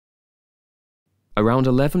Around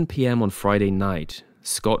 11 p.m. on Friday night,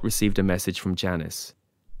 Scott received a message from Janice.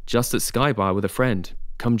 Just at Skybar with a friend,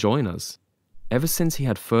 come join us. Ever since he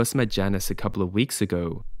had first met Janice a couple of weeks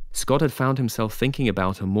ago, Scott had found himself thinking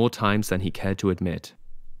about her more times than he cared to admit.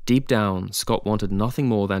 Deep down, Scott wanted nothing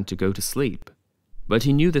more than to go to sleep. But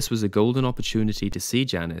he knew this was a golden opportunity to see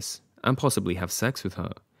Janice and possibly have sex with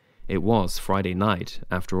her. It was Friday night,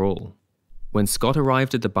 after all. When Scott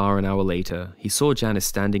arrived at the bar an hour later, he saw Janice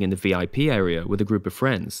standing in the VIP area with a group of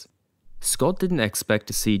friends. Scott didn't expect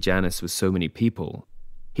to see Janice with so many people.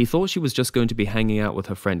 He thought she was just going to be hanging out with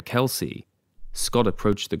her friend Kelsey. Scott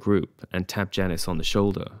approached the group and tapped Janice on the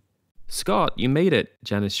shoulder. "Scott, you made it,"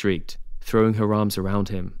 Janice shrieked, throwing her arms around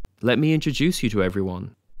him. "Let me introduce you to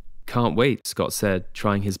everyone." "Can't wait," Scott said,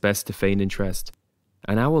 trying his best to feign interest.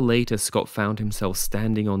 An hour later, Scott found himself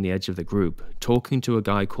standing on the edge of the group, talking to a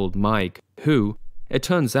guy called Mike, who, it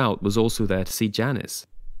turns out, was also there to see Janice.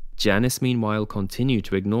 Janice, meanwhile, continued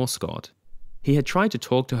to ignore Scott. He had tried to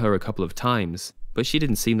talk to her a couple of times, but she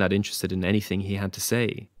didn't seem that interested in anything he had to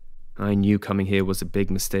say. "I knew coming here was a big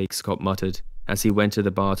mistake," Scott muttered, as he went to the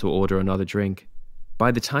bar to order another drink. By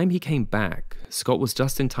the time he came back, Scott was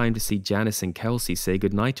just in time to see Janice and Kelsey say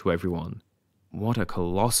goodnight to everyone. What a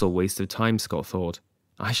colossal waste of time, Scott thought.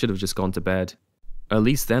 I should have just gone to bed. At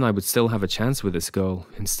least then I would still have a chance with this girl,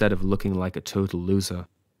 instead of looking like a total loser.